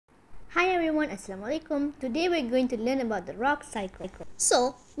Hi everyone, Assalamualaikum. Today we're going to learn about the rock cycle.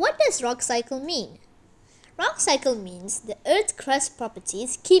 So, what does rock cycle mean? Rock cycle means the Earth's crust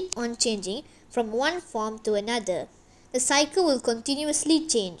properties keep on changing from one form to another. The cycle will continuously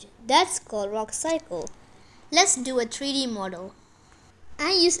change. That's called rock cycle. Let's do a 3D model.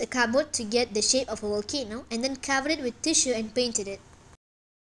 I used a cardboard to get the shape of a volcano and then covered it with tissue and painted it.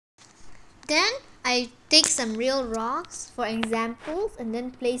 Then I take some real rocks for examples and then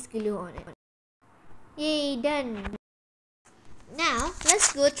place glue on it. Yay, done! Now,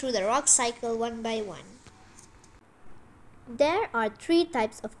 let's go through the rock cycle one by one. There are three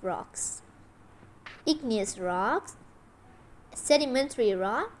types of rocks: igneous rocks, sedimentary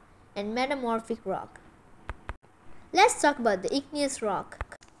rock, and metamorphic rock. Let's talk about the igneous rock.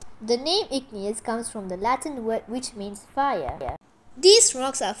 The name igneous comes from the Latin word which means fire. These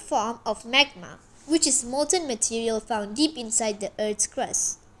rocks are formed of magma, which is molten material found deep inside the Earth's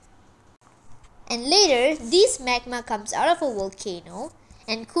crust. And later, this magma comes out of a volcano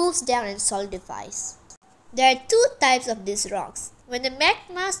and cools down and solidifies. There are two types of these rocks. When the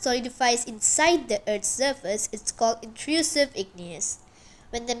magma solidifies inside the Earth's surface, it's called intrusive igneous.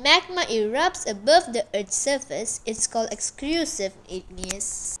 When the magma erupts above the Earth's surface, it's called extrusive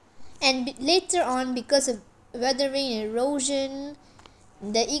igneous. And later on, because of weathering and erosion,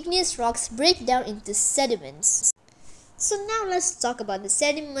 the igneous rocks break down into sediments. So now let's talk about the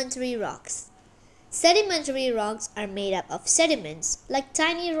sedimentary rocks. Sedimentary rocks are made up of sediments, like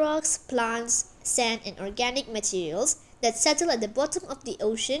tiny rocks, plants, sand, and organic materials that settle at the bottom of the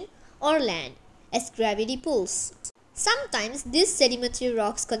ocean or land as gravity pulls. Sometimes these sedimentary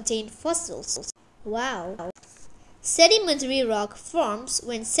rocks contain fossils. Wow! Sedimentary rock forms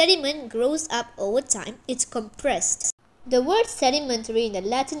when sediment grows up over time. It's compressed. The word sedimentary in the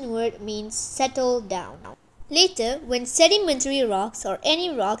Latin word means settle down. Later, when sedimentary rocks or any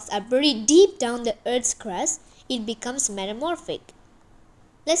rocks are buried deep down the Earth's crust, it becomes metamorphic.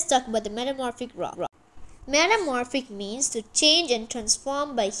 Let's talk about the metamorphic rock. Metamorphic means to change and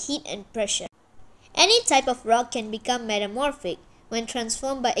transform by heat and pressure. Any type of rock can become metamorphic when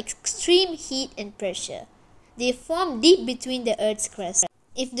transformed by extreme heat and pressure. They form deep between the Earth's crust.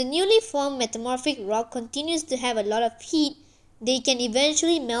 If the newly formed metamorphic rock continues to have a lot of heat, they can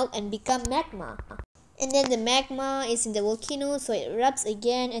eventually melt and become magma. And then the magma is in the volcano, so it erupts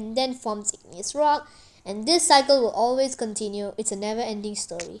again and then forms igneous rock. And this cycle will always continue. It's a never-ending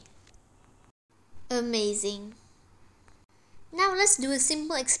story. Amazing. Now let's do a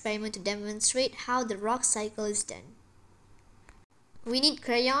simple experiment to demonstrate how the rock cycle is done. We need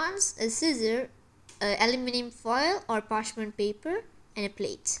crayons, a scissor, aluminum foil or parchment paper, and a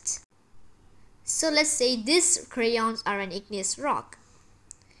plate. So let's say these crayons are an igneous rock.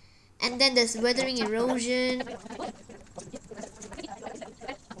 And then there's weathering, erosion.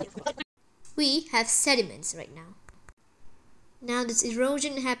 We have sediments right now. Now there's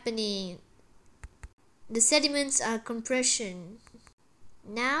erosion happening. The sediments are compression.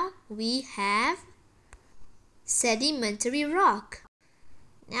 Now we have sedimentary rock.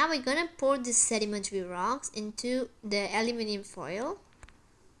 Now we're gonna pour these sedimentary rocks into the aluminum foil.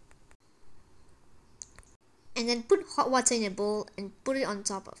 And then put hot water in a bowl and put it on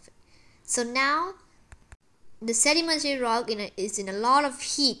top of it. So now the sedimentary rock is in a lot of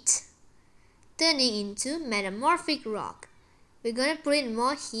heat, turning into metamorphic rock. We're going to put in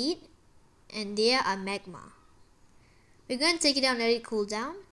more heat and there are magma. We're going to take it down and let it cool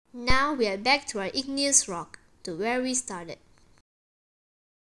down. Now we are back to our igneous rock, to where we started.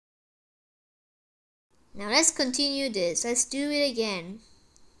 Now let's continue this. Let's do it again.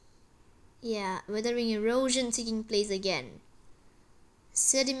 Yeah, weathering, erosion taking place again.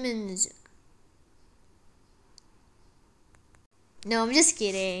 Sediments. No, I'm just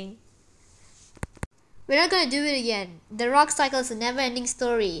kidding. We're not gonna do it again. The rock cycle is a never-ending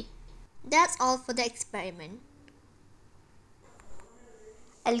story. That's all for the experiment.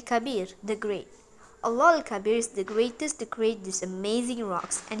 Al-Kabir, the Great. Allah Al-Kabir is the greatest to create these amazing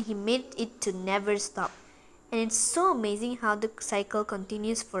rocks, and He made it to never stop. And it's so amazing how the cycle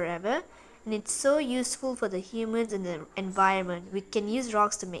continues forever, and it's so useful for the humans and the environment. We can use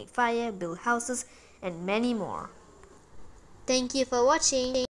rocks to make fire, build houses, and many more. Thank you for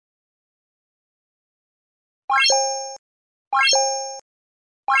watching.